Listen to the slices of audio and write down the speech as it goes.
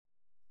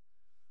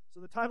So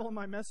the title of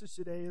my message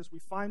today is We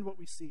Find What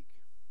We Seek.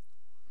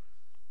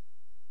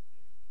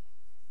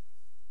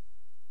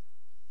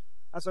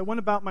 As I went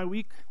about my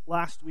week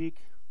last week,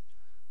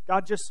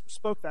 God just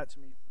spoke that to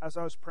me as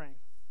I was praying.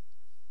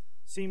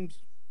 Seemed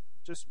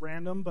just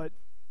random, but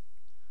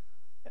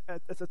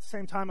at the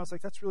same time, I was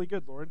like, that's really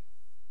good, Lord.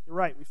 You're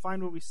right. We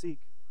find what we seek.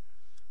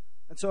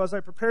 And so as I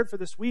prepared for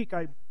this week,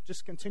 I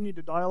just continued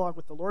to dialogue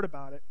with the Lord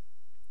about it.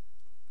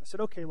 I said,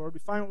 okay, Lord, we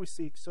find what we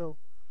seek. So,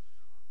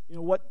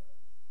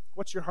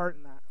 what's your heart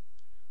in that?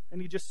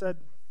 And he just said,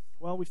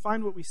 well, we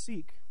find what we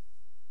seek.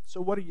 So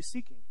what are you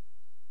seeking?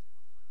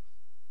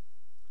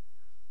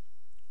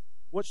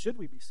 What should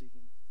we be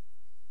seeking?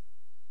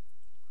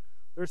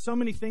 There are so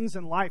many things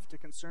in life to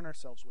concern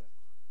ourselves with.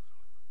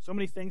 So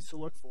many things to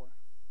look for.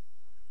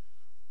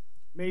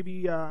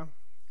 Maybe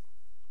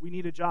we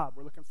need a job.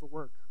 We're looking for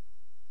work.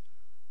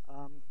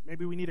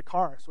 Maybe we need a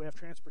car, so we have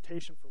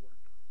transportation for work.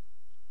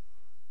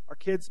 Our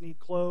kids need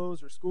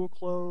clothes or school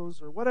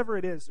clothes or whatever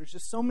it is. There's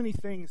just so many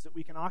things that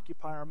we can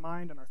occupy our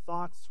mind and our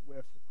thoughts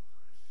with.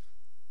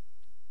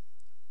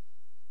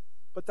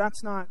 But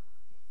that's not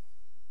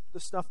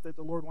the stuff that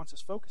the Lord wants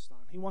us focused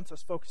on. He wants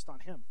us focused on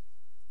Him.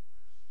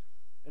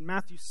 In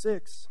Matthew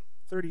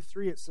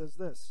 6:33, it says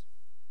this,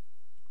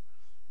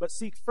 "But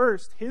seek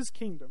first His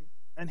kingdom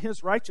and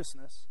His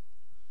righteousness,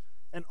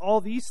 and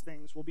all these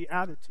things will be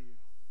added to you."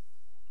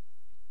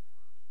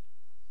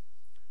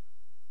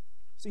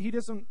 See, He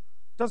doesn't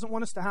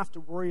want us to have to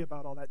worry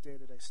about all that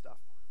day-to-day stuff.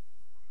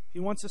 He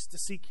wants us to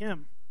seek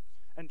Him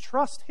and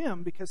trust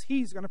Him because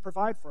He's going to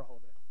provide for all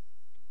of it.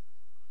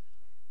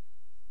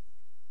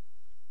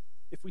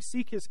 If we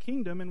seek His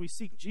kingdom and we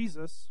seek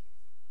Jesus,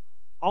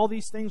 all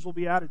these things will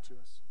be added to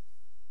us.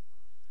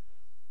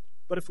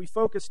 But if we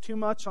focus too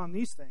much on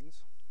these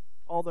things,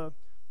 all the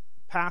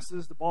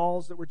passes, the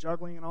balls that we're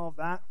juggling and all of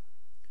that,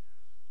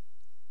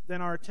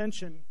 then our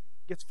attention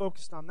gets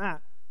focused on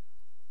that.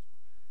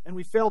 And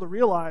we fail to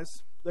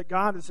realize that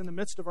God is in the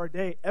midst of our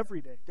day every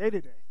day, day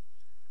to day.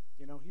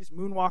 He's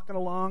moonwalking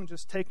along,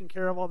 just taking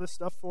care of all this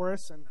stuff for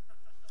us, and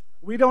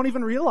we don't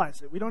even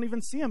realize it. We don't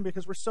even see Him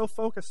because we're so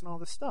focused on all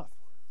this stuff.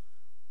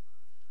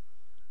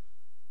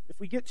 If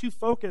we get too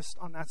focused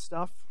on that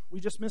stuff, we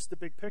just miss the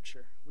big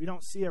picture. We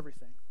don't see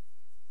everything.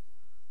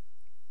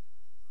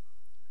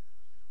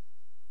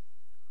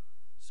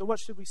 So what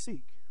should we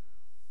seek?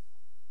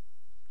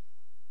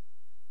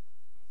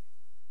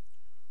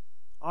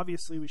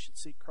 Obviously, we should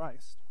seek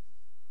Christ.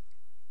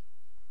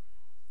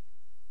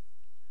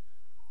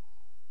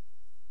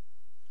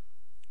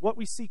 What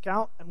we seek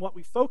out and what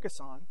we focus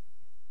on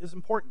is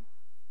important.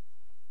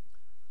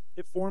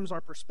 It forms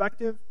our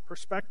perspective.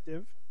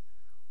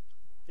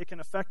 It can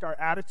affect our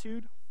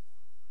attitude.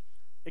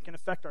 It can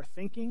affect our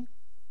thinking.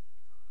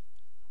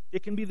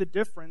 It can be the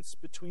difference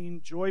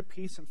between joy,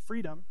 peace, and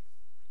freedom,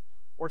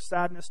 or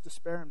sadness,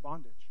 despair, and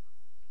bondage.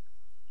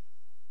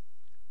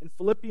 In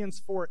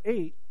Philippians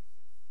 4:8,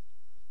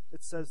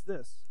 it says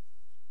this,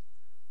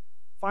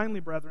 "Finally,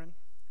 brethren,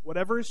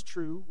 whatever is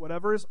true,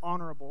 whatever is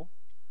honorable,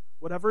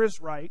 whatever is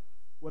right,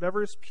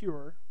 whatever is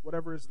pure,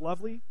 whatever is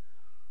lovely,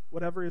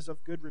 whatever is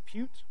of good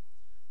repute,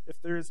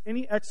 if there is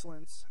any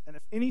excellence, and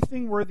if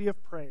anything worthy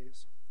of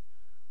praise,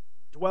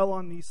 dwell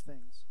on these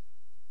things."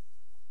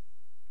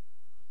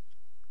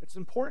 It's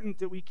important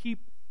that we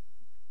keep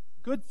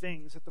good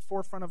things at the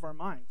forefront of our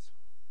minds.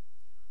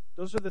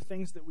 Those are the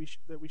things that we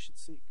should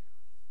seek.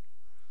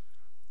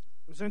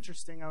 It was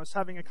interesting. I was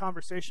having a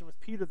conversation with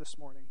Peter this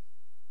morning,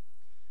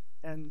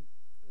 and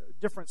a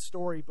different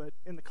story, but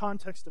in the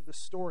context of this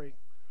story,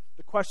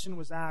 the question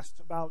was asked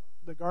about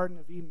the Garden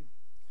of Eden,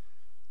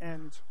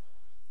 and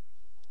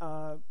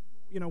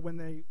when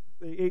they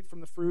ate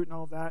from the fruit and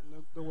all of that,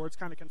 and the Lord's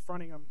kind of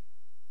confronting them,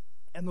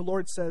 and the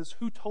Lord says,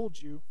 "Who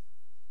told you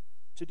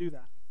to do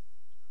that?"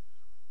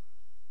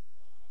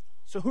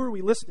 So who are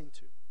we listening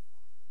to?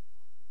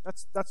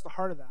 That's the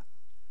heart of that.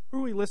 Who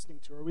are we listening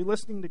to? Are we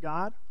listening to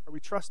God? Are we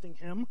trusting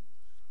Him?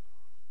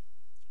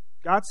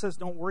 God says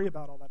don't worry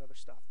about all that other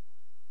stuff.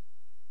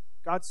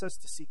 God says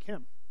to seek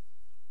Him.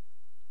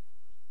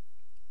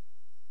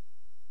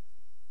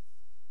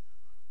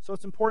 So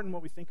it's important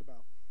what we think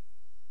about.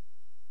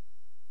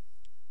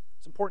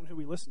 It's important who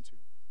we listen to.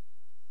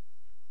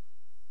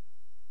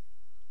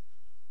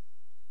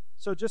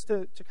 So just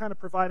to kind of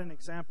provide an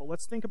example,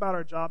 let's think about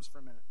our jobs for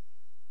a minute.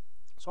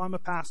 So I'm a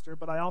pastor,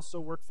 but I also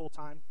work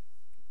full-time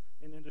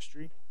in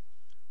industry.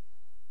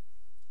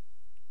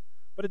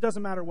 But it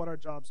doesn't matter what our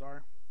jobs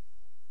are.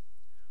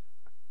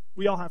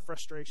 We all have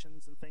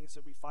frustrations and things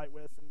that we fight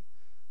with. And,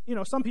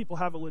 some people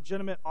have a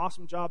legitimate,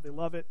 awesome job. They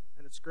love it,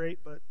 and it's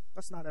great, but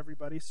that's not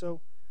everybody.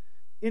 So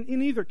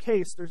in either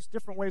case, there's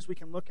different ways we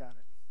can look at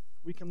it.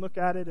 We can look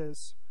at it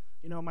as,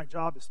 my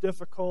job is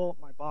difficult.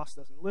 My boss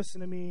doesn't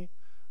listen to me.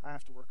 I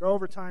have to work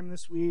overtime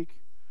this week.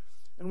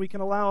 And we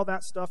can allow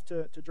that stuff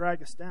to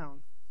drag us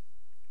down.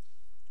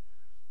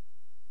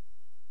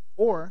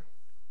 Or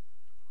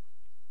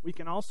we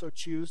can also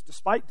choose,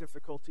 despite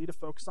difficulty, to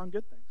focus on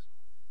good things.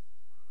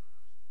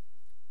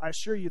 I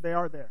assure you they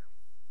are there.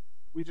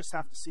 We just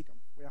have to seek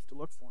them. We have to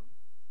look for them.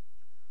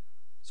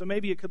 So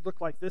maybe it could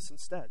look like this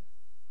instead.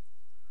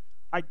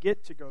 I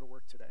get to go to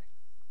work today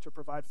to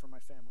provide for my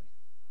family.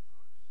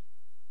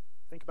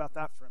 Think about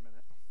that for a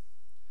minute.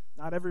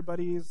 Not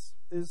everybody is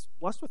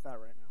blessed with that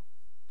right now.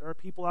 There are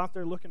people out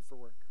there looking for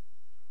work.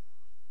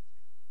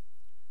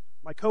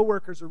 My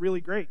coworkers are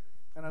really great,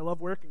 and I love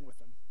working with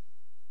them.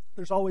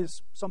 There's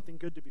always something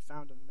good to be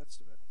found in the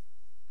midst of it.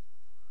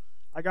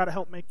 I got to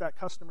help make that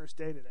customer's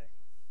day today,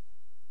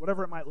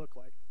 whatever it might look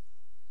like.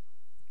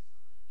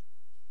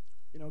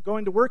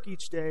 Going to work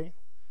each day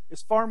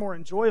is far more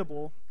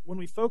enjoyable when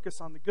we focus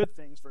on the good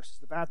things versus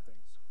the bad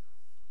things.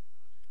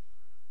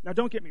 Now,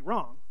 don't get me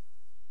wrong.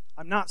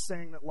 I'm not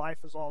saying that life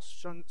is all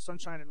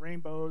sunshine and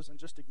rainbows and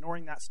just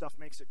ignoring that stuff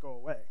makes it go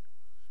away.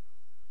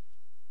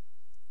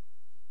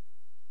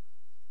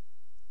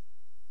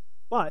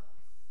 But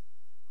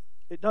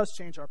it does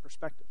change our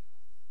perspective.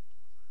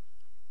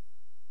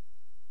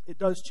 It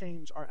does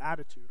change our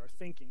attitude, our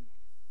thinking.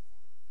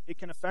 It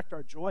can affect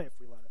our joy if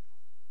we let it.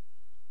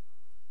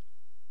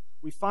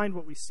 We find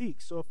what we seek.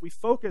 So if we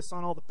focus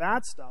on all the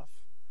bad stuff,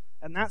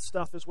 and that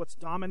stuff is what's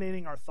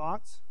dominating our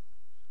thoughts,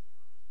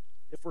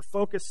 if we're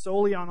focused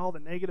solely on all the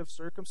negative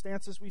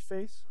circumstances we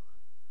face,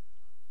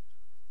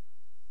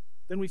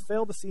 then we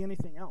fail to see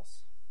anything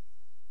else.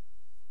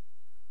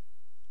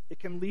 It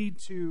can lead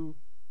to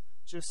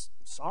just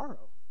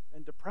sorrow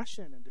and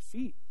depression and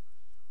defeat.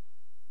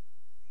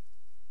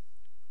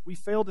 We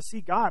fail to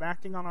see God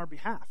acting on our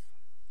behalf.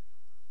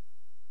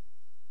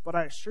 But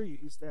I assure you,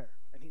 He's there,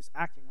 and He's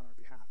acting on our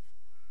behalf.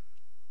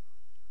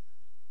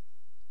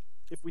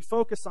 If we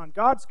focus on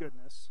God's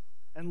goodness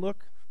and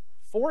look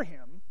for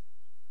Him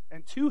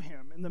and to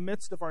Him in the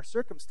midst of our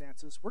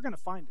circumstances, we're going to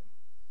find Him.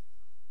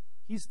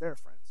 He's there,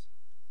 friends.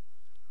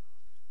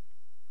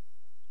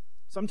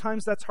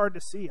 Sometimes that's hard to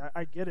see.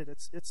 I get it.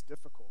 It's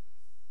difficult.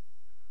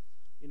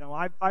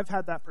 I've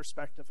had that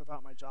perspective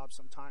about my job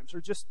sometimes, or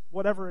just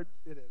whatever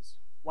it is.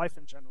 Life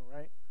in general,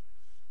 right?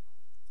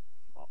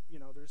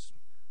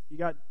 You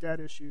got debt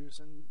issues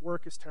and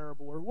work is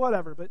terrible or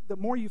whatever, but the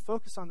more you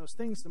focus on those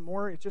things, the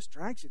more it just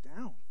drags you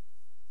down.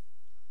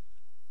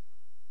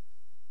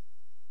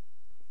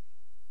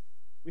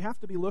 We have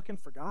to be looking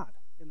for God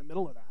in the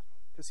middle of that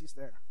because He's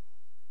there.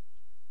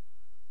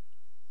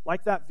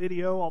 Like that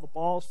video, all the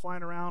balls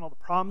flying around, all the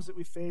problems that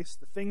we face,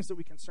 the things that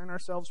we concern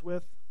ourselves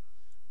with,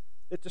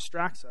 it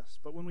distracts us.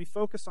 But when we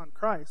focus on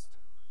Christ,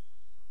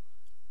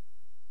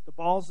 the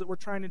balls that we're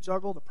trying to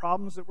juggle, the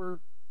problems that we're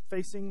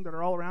facing that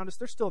are all around us,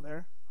 they're still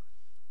there.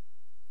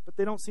 But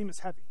they don't seem as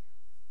heavy.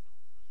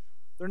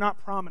 They're not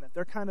prominent.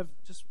 They're kind of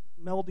just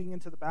melding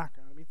into the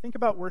background. Think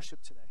about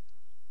worship today.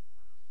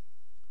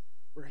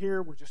 We're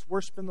here, we're just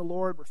worshiping the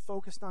Lord, we're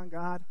focused on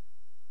God.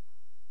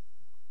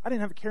 I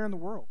didn't have a care in the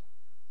world.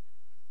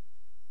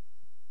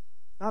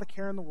 Not a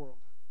care in the world.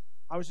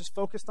 I was just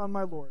focused on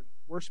my Lord,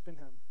 worshiping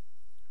Him.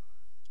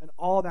 And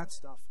all that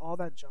stuff, all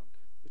that junk,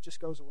 it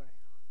just goes away.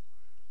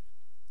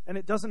 And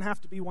it doesn't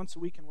have to be once a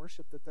week in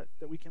worship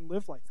that we can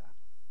live like that.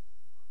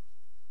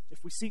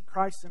 If we seek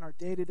Christ in our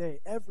day-to-day,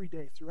 every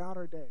day, throughout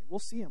our day,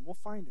 we'll see Him, we'll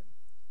find Him.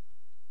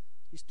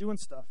 He's doing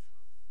stuff.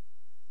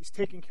 He's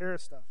taking care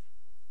of stuff.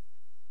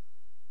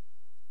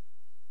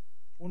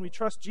 When we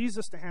trust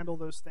Jesus to handle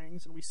those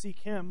things and we seek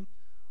Him,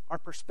 our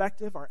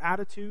perspective, our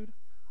attitude,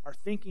 our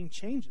thinking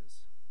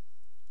changes.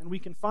 And we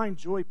can find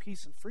joy,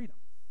 peace, and freedom.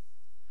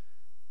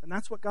 And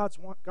that's what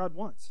God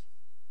wants.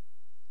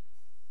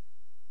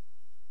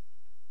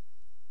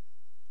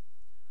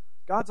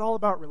 God's all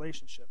about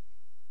relationship.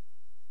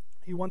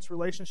 He wants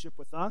relationship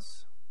with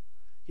us.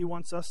 He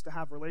wants us to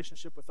have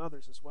relationship with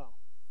others as well.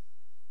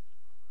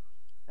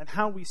 And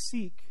how we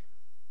seek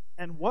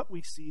and what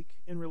we seek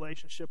in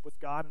relationship with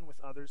God and with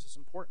others is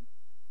important.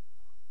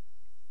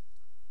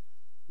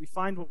 We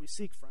find what we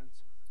seek,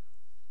 friends.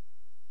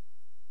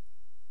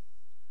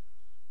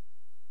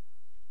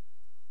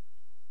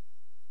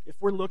 If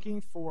we're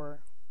looking for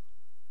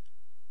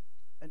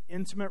an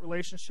intimate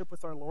relationship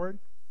with our Lord,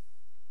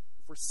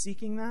 if we're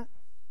seeking that,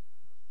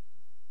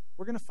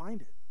 we're going to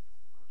find it.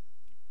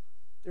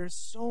 There's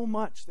so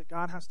much that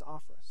God has to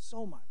offer us,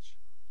 so much.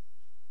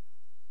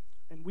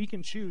 And we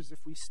can choose if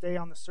we stay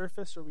on the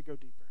surface or we go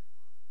deeper.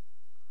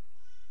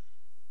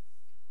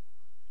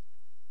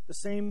 The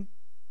same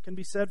can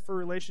be said for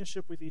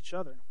relationship with each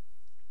other.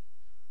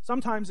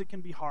 Sometimes it can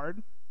be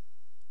hard.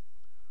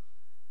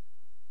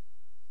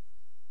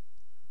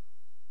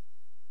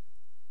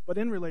 But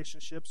in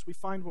relationships, we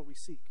find what we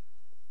seek.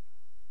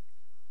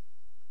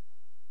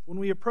 When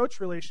we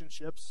approach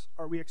relationships,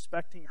 are we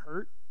expecting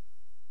hurt?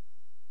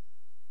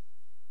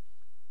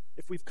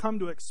 If we've come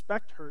to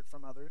expect hurt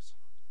from others,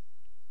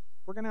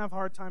 we're going to have a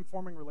hard time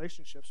forming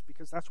relationships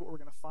because that's what we're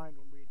going to find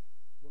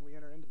when we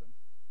enter into them.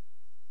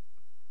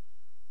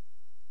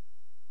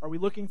 Are we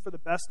looking for the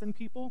best in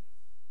people,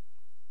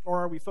 or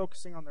are we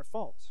focusing on their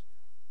faults?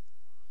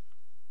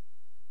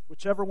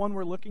 Whichever one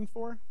we're looking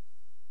for,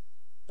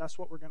 that's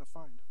what we're going to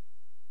find.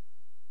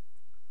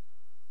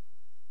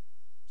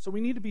 So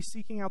we need to be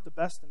seeking out the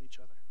best in each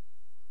other,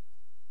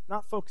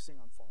 not focusing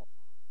on fault.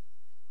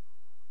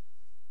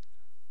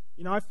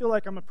 I feel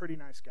like I'm a pretty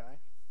nice guy.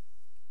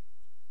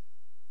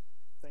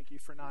 Thank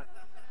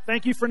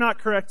you for not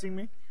correcting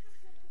me.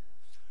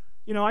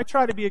 I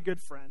try to be a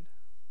good friend,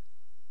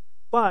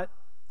 but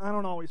I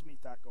don't always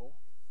meet that goal.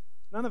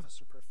 None of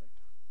us are perfect,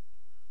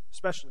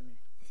 especially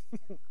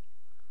me.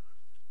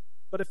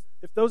 But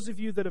if those of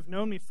you that have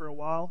known me for a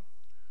while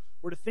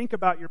were to think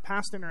about your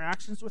past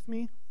interactions with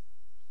me,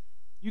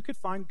 you could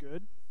find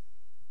good,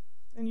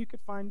 and you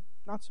could find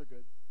not so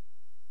good.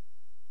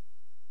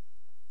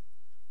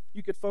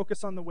 You could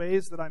focus on the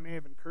ways that I may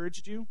have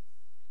encouraged you,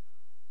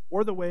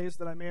 or the ways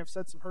that I may have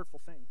said some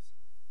hurtful things.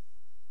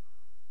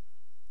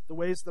 The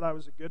ways that I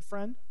was a good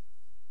friend,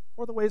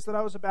 or the ways that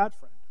I was a bad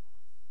friend.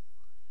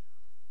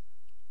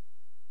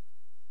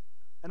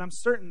 And I'm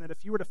certain that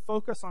if you were to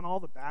focus on all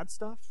the bad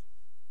stuff,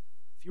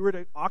 if you were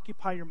to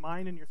occupy your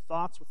mind and your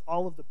thoughts with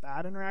all of the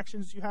bad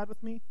interactions you had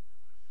with me,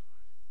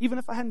 even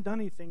if I hadn't done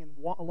anything in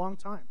a long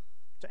time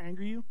to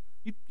anger you,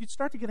 you'd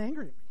start to get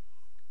angry at me.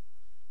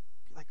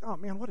 Be like, oh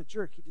man, what a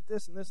jerk. He did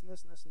this and this and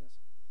this and this and this.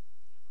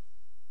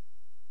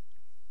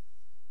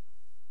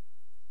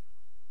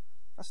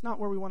 That's not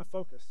where we want to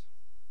focus.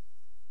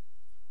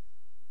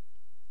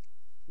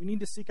 We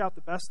need to seek out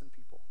the best in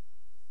people.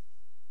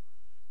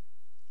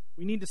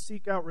 We need to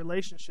seek out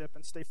relationship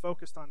and stay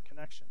focused on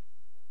connection.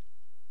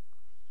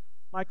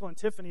 Michael and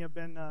Tiffany have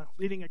been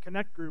leading a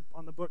connect group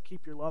on the book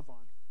Keep Your Love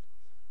On.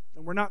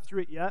 And we're not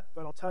through it yet,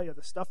 but I'll tell you,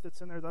 the stuff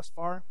that's in there thus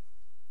far,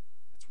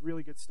 it's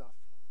really good stuff.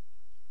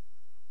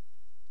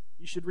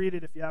 You should read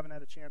it if you haven't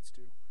had a chance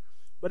to.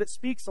 But it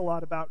speaks a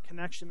lot about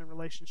connection and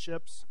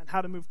relationships and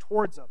how to move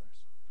towards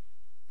others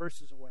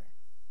versus away.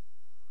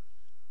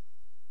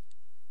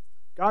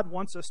 God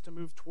wants us to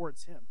move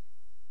towards Him.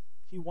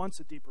 He wants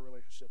a deeper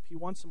relationship. He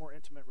wants a more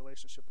intimate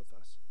relationship with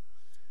us.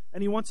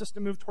 And He wants us to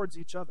move towards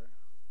each other.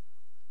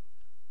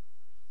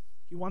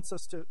 He wants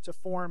us to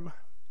form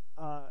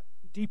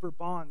deeper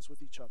bonds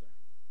with each other.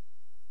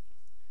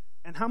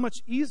 And how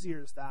much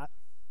easier is that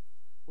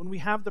when we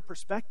have the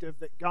perspective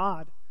that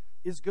God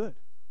is good?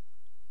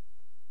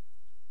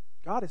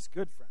 God is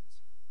good,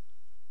 friends.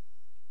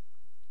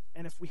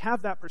 And if we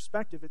have that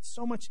perspective, it's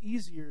so much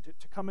easier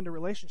to come into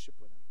relationship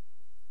with Him.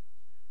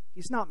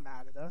 He's not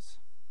mad at us.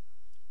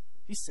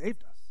 He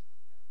saved us.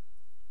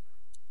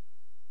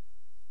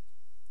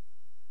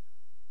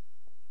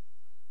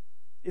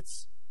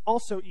 It's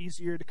also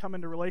easier to come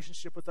into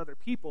relationship with other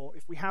people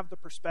if we have the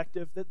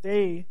perspective that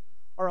they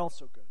are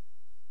also good.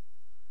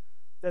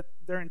 That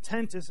their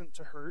intent isn't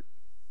to hurt.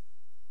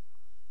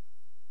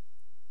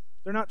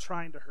 They're not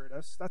trying to hurt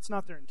us. That's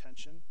not their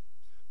intention.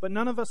 But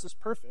none of us is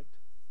perfect.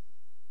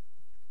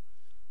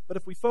 But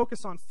if we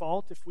focus on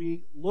fault, if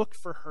we look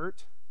for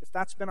hurt, if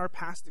that's been our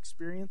past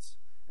experience,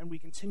 and we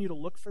continue to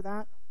look for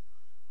that,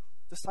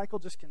 the cycle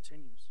just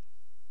continues.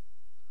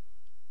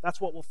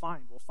 That's what we'll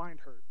find. We'll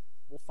find hurt.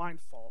 We'll find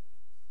fault.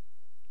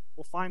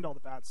 We'll find all the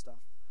bad stuff.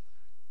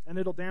 And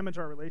it'll damage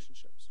our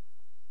relationships.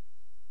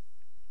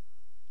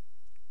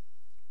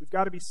 We've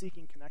got to be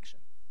seeking connection.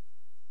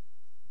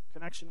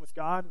 Connection with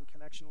God and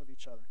connection with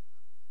each other.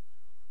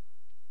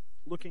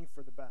 Looking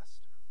for the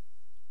best.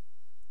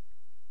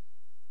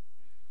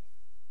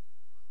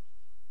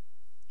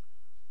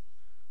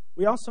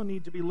 We also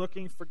need to be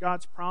looking for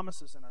God's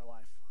promises in our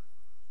life.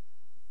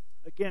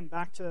 Again,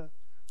 back to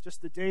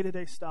just the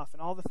day-to-day stuff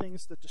and all the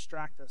things that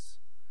distract us.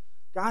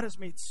 God has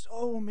made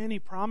so many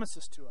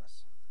promises to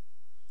us.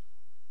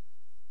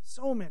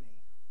 So many.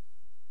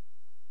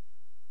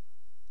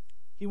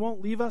 He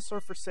won't leave us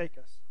or forsake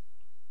us.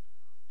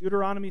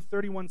 Deuteronomy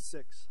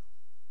 31:6.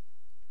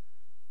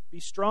 Be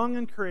strong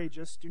and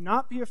courageous. Do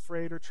not be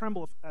afraid or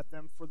tremble at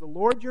them, for the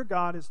Lord your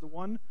God is the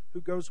one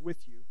who goes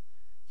with you.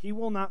 He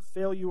will not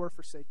fail you or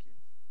forsake you.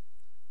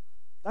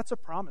 That's a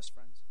promise,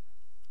 friends.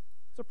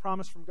 It's a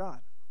promise from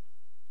God.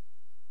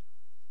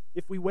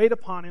 If we wait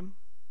upon Him,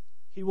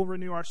 He will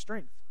renew our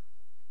strength.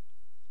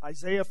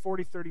 Isaiah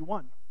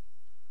 40:31.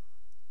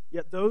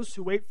 Yet those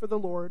who wait for the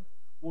Lord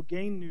will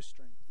gain new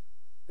strength.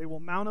 They will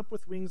mount up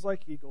with wings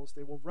like eagles.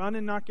 They will run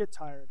and not get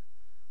tired.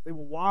 They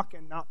will walk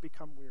and not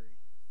become weary.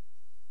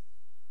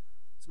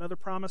 It's another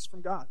promise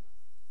from God.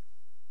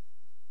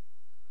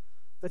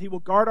 That He will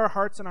guard our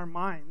hearts and our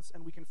minds,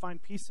 and we can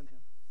find peace in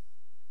Him.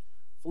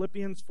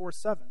 Philippians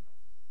 4:7.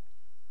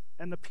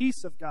 And the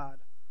peace of God,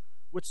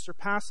 which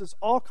surpasses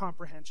all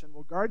comprehension,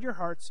 will guard your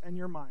hearts and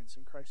your minds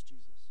in Christ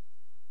Jesus.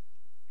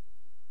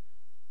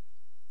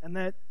 And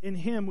that in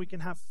Him we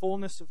can have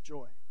fullness of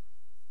joy.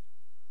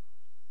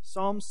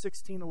 Psalm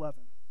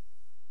 16:11.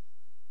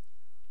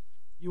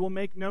 You will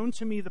make known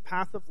to me the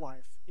path of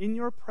life. In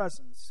your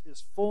presence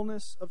is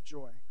fullness of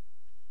joy.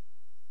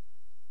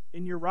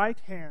 In your right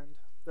hand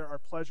there are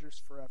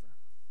pleasures forever.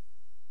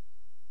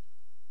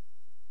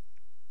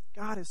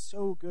 God is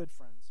so good,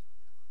 friends.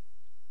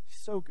 He's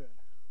so good.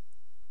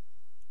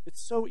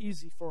 It's so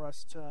easy for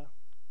us to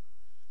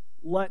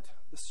let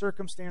the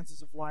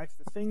circumstances of life,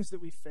 the things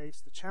that we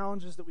face, the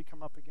challenges that we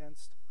come up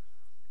against,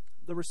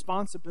 the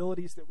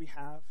responsibilities that we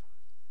have,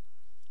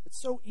 it's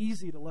so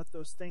easy to let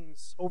those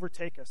things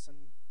overtake us and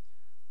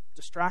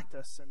distract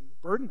us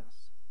and burden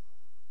us.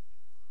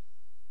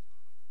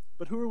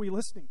 But who are we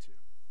listening to?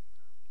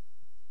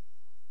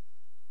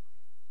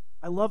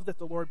 I love that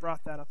the Lord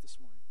brought that up this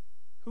morning.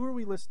 Who are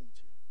we listening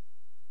to?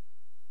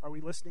 Are we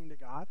listening to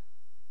God?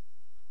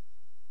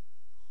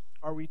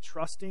 Are we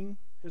trusting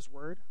His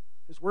Word?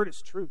 His Word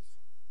is truth.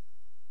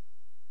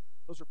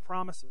 Those are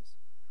promises.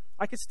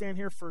 I could stand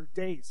here for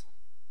days,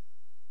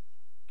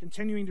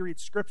 continuing to read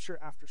Scripture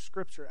after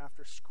Scripture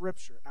after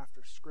Scripture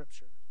after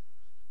Scripture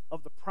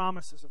of the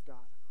promises of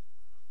God.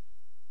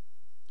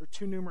 They're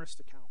too numerous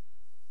to count.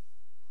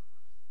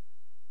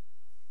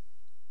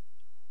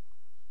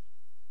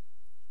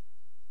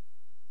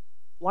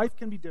 Life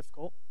can be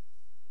difficult.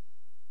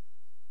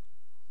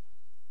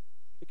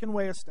 It can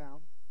weigh us down.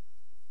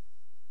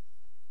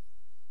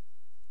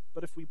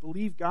 But if we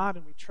believe God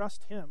and we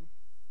trust Him,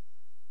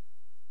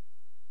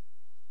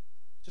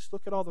 just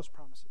look at all those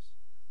promises.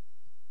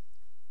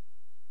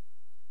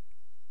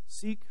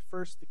 Seek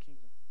first the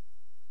kingdom.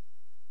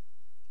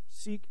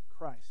 Seek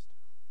Christ.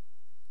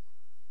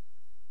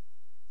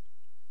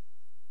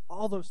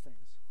 All those things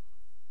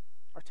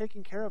are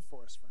taken care of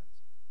for us,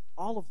 friends.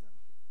 All of them.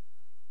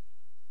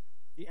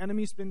 The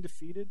enemy's been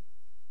defeated.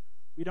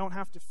 We don't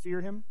have to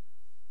fear him.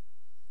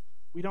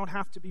 We don't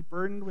have to be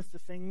burdened with the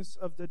things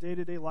of the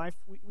day-to-day life.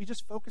 We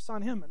just focus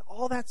on Him, and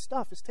all that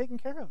stuff is taken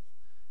care of.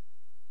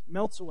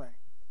 Melts away.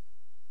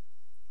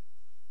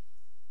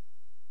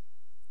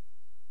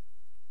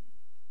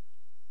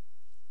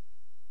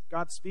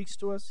 God speaks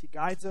to us. He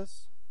guides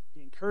us.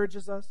 He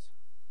encourages us.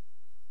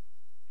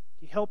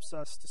 He helps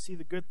us to see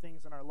the good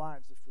things in our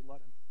lives if we let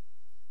Him.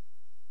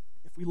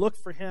 If we look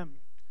for Him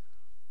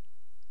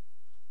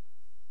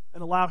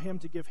and allow Him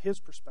to give His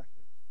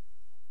perspective.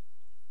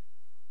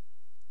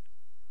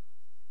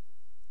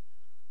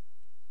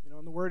 You know,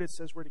 in the Word it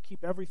says we're to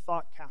keep every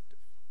thought captive.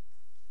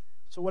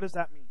 So what does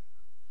that mean?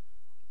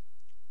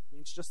 It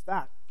means just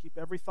that. Keep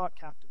every thought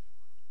captive.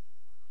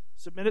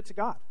 Submit it to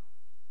God.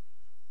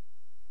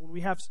 When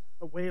we have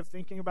a way of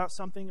thinking about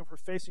something, if we're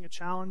facing a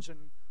challenge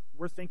and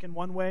we're thinking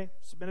one way,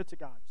 submit it to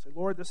God. Say,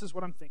 Lord, this is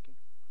what I'm thinking,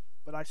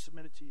 but I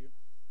submit it to You.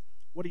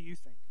 What do You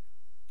think?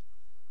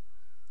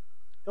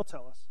 He'll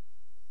tell us.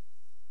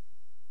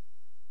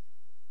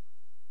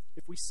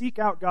 If we seek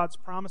out God's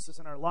promises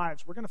in our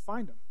lives, we're going to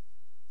find them.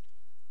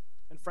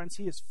 And friends,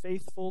 He is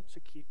faithful to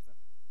keep them.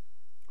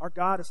 Our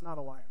God is not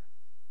a liar.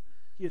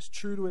 He is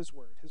true to His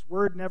Word. His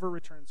Word never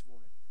returns void.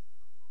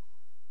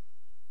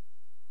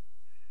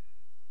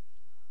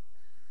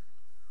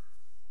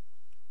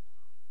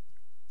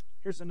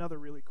 Here's another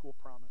really cool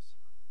promise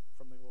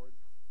from the Lord.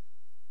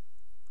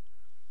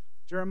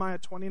 Jeremiah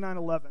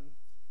 29:11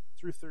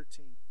 through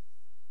 13.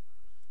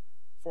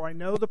 For I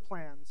know the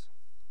plans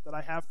that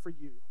I have for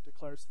you,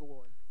 declares the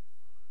Lord.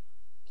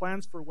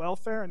 Plans for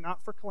welfare and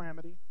not for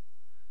calamity,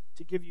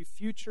 to give you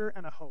future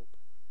and a hope.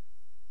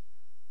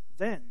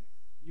 Then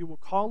you will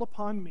call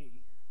upon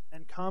me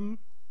and come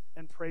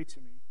and pray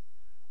to me,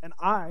 and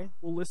I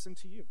will listen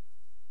to you.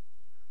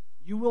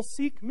 You will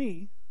seek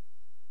me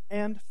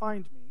and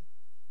find me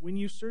when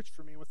you search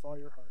for me with all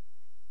your heart.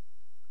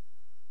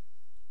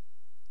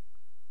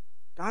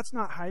 God's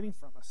not hiding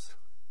from us.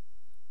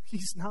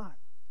 He's not.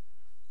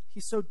 He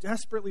so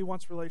desperately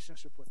wants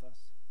relationship with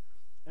us.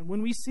 And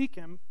when we seek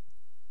Him,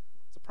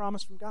 it's a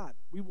promise from God.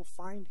 We will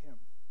find Him.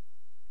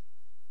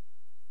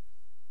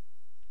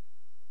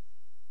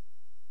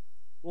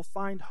 We'll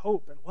find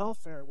hope and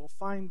welfare. We'll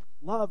find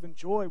love and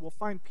joy. We'll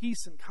find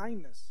peace and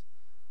kindness.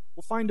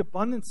 We'll find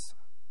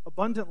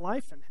abundant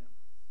life in Him.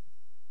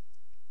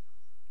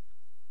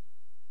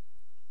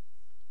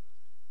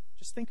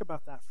 Just think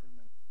about that for a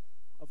minute.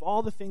 Of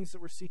all the things that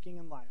we're seeking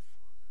in life,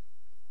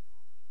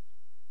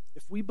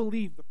 if we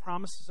believe the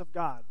promises of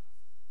God,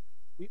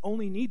 we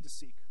only need to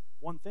seek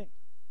one thing.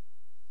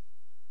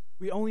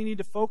 We only need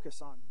to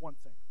focus on one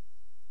thing.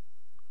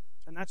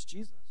 And that's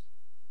Jesus.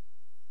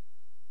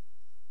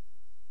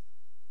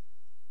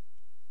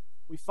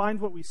 We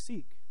find what we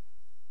seek.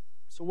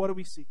 So what are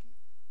we seeking?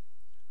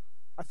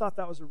 I thought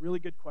that was a really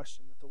good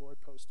question that the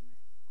Lord posed to me.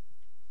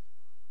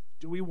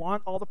 Do we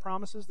want all the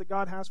promises that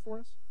God has for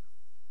us?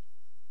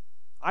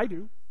 I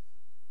do.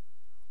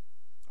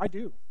 I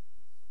do.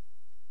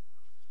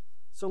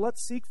 So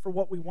let's seek for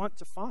what we want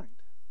to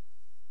find.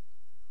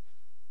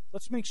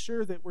 Let's make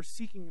sure that we're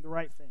seeking the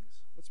right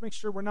things. Let's make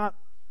sure we're not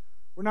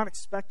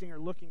expecting or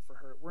looking for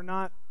hurt. We're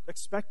not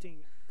expecting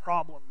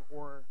problem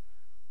or,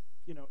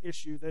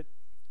 issue. That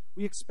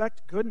we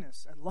expect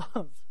goodness and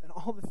love and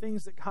all the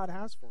things that God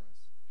has for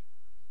us.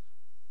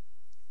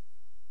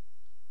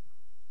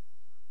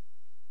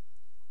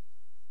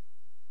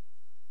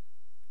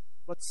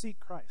 Let's seek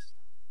Christ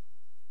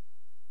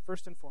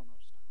first and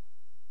foremost,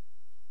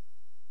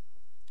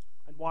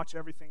 and watch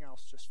everything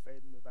else just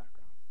fade in the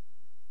background.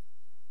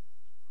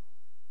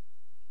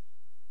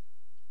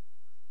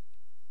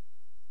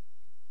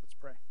 Let's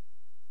pray.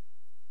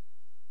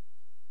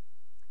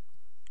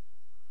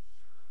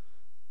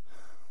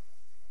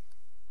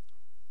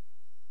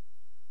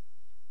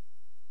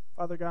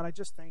 Father God, I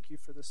just thank You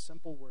for this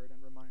simple word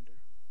and reminder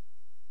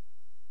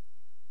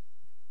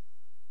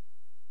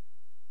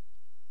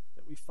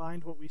that we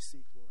find what we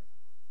seek, Lord.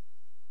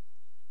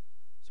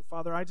 So,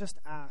 Father, I just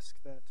ask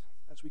that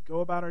as we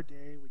go about our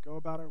day, we go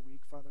about our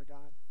week, Father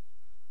God,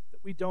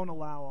 that we don't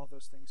allow all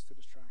those things to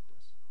distract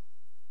us.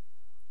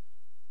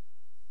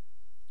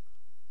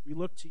 We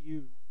look to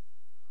you,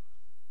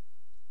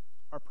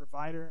 our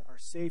provider, our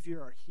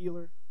Savior, our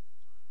healer,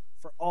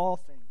 for all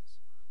things.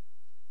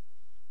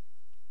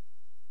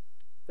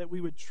 That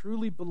we would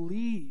truly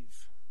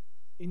believe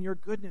in your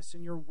goodness,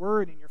 in your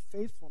word, in your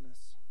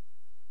faithfulness,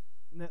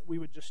 and that we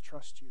would just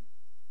trust you.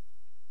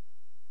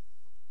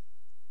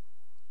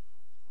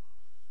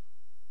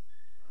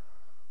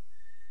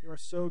 You are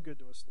so good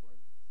to us, Lord.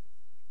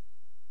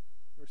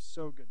 You are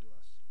so good to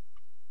us.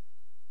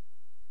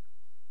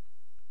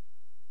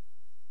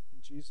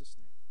 In Jesus'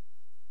 name,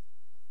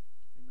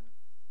 amen.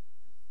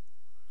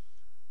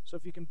 So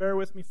if you can bear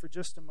with me for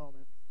just a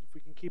moment, if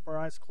we can keep our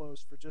eyes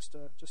closed for just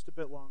a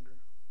bit longer.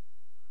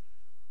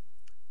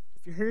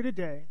 If you're here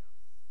today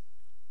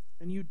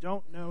and you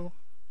don't know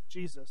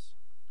Jesus,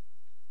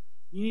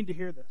 you need to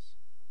hear this.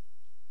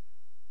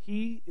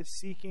 He is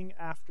seeking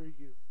after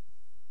you.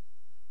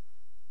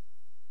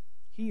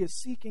 He is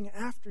seeking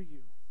after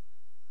you.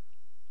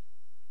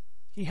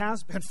 He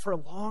has been for a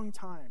long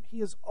time.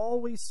 He is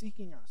always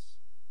seeking us.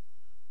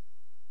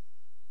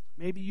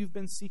 Maybe you've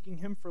been seeking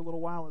him for a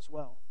little while as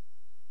well.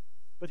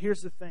 But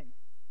here's the thing.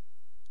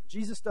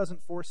 Jesus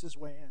doesn't force his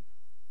way in.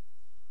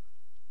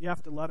 You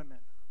have to let him in.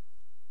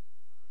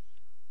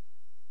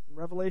 In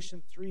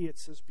Revelation 3, it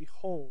says,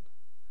 "Behold,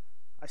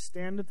 I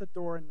stand at the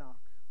door and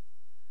knock.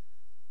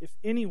 If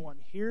anyone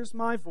hears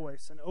my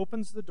voice and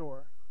opens the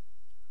door,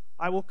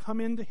 I will come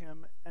into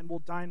him and will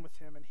dine with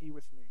him and he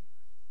with me."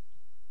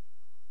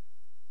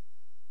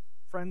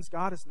 Friends,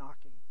 God is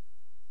knocking.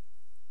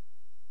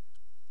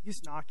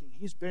 He's knocking.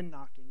 He's been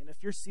knocking. And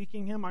if you're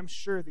seeking him, I'm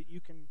sure that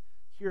you can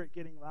hear it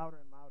getting louder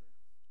and louder.